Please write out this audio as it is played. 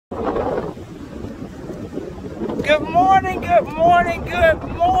Good morning, good morning, good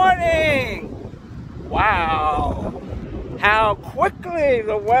morning. Wow, how quickly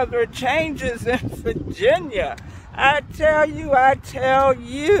the weather changes in Virginia. I tell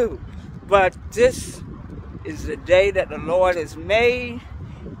you. But this is the day that the Lord has made.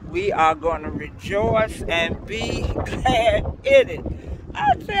 We are going to rejoice and be glad in it.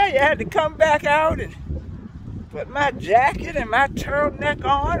 I tell you, I had to come back out and put my jacket and my turtleneck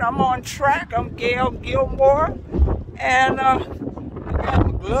on. I'm on track. I'm Gilmores. And I got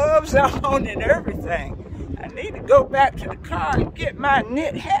my gloves on and everything. I need to go back to the car and get my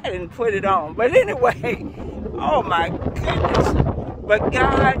knit hat and put it on. But anyway, oh my goodness. But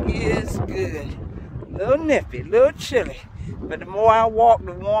God is good. A little nippy, a little chilly. But the more I walk,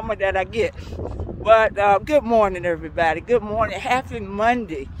 the warmer that I get. But good morning, everybody. Good morning. Happy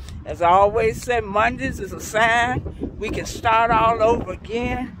Monday. As I always say, Mondays is a sign we can start all over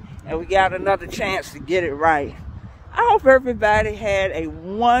again, and we got another chance to get it right. I hope everybody had a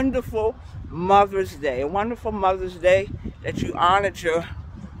wonderful Mother's Day. A wonderful Mother's Day, that you honored your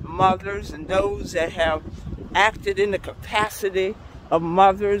mothers and those that have acted in the capacity of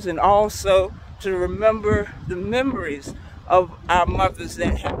mothers, and also to remember the memories of our mothers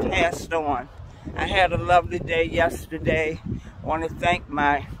that have passed on. I had a lovely day yesterday. I want to thank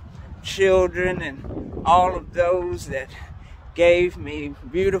my children and all of those that gave me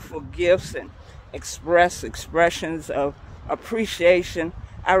beautiful gifts and expressions of appreciation.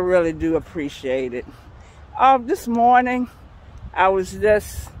 I really do appreciate it. This morning, I was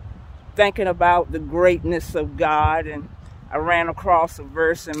just thinking about the greatness of God, and I ran across a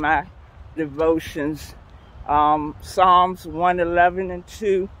verse in my devotions, Psalms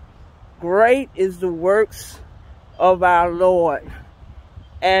 111:2. Great is the works of our Lord.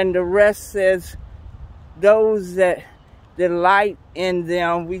 And the rest says, those that delight in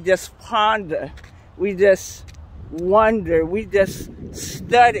them, we just ponder, we just wonder, we just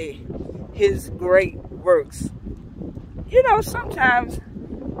study his great works. You know, sometimes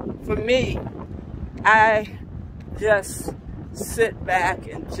for me, I just sit back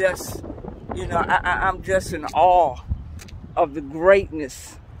and just, you know, I'm just in awe of the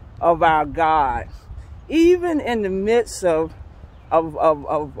greatness of our God. Even in the midst of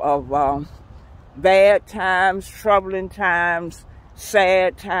bad times, troubling times,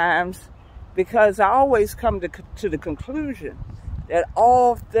 sad times, because I always come to the conclusion that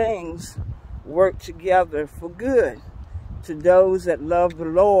all things work together for good to those that love the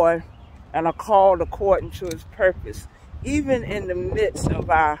Lord and are called according to his purpose. Even in the midst of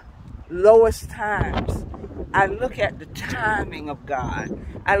our lowest times, I look at the timing of God.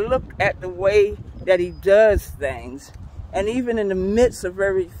 I look at the way that he does things. And even in the midst of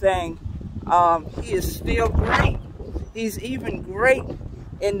everything, he is still great. He's even great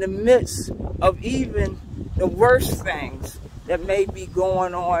in the midst of even the worst things that may be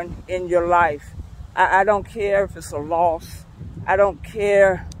going on in your life. I don't care if it's a loss. I don't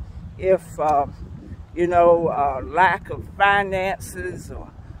care if, you know, lack of finances or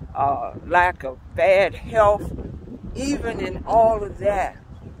lack of bad health. Even in all of that,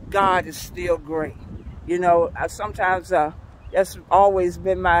 God is still great. You know, sometimes that's always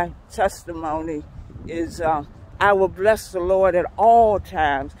been my testimony, is I will bless the Lord at all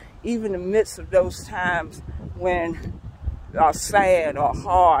times, even in the midst of those times when are sad or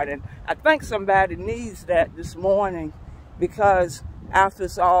hard. And I think somebody needs that this morning, because after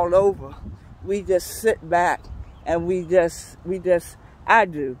it's all over, we just sit back and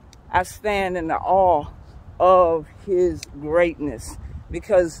I stand in the awe of his greatness,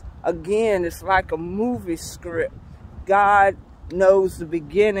 because again, it's like a movie script. God knows the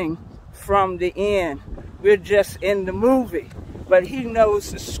beginning from the end. We're just in the movie, but he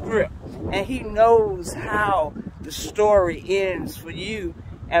knows the script, and he knows how the story ends for you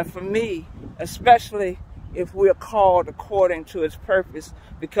and for me, especially if we're called according to his purpose,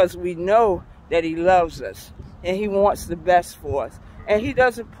 because we know that he loves us and he wants the best for us, and he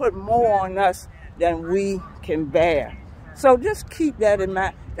doesn't put more on us than we can bear. So just keep that in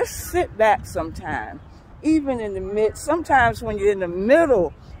mind. Just sit back sometime, even in the midst. Sometimes when you're in the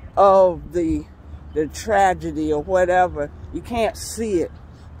middle of the tragedy or whatever, you can't see it.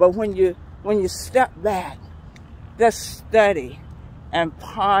 But when you step back, just study and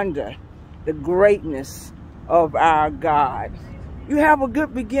ponder the greatness of our God. You have a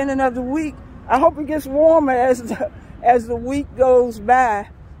good beginning of the week. I hope it gets warmer as the week goes by.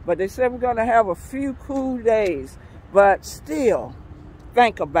 But they said we're going to have a few cool days. But still,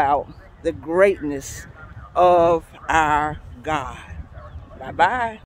 think about the greatness of our God. Bye-bye.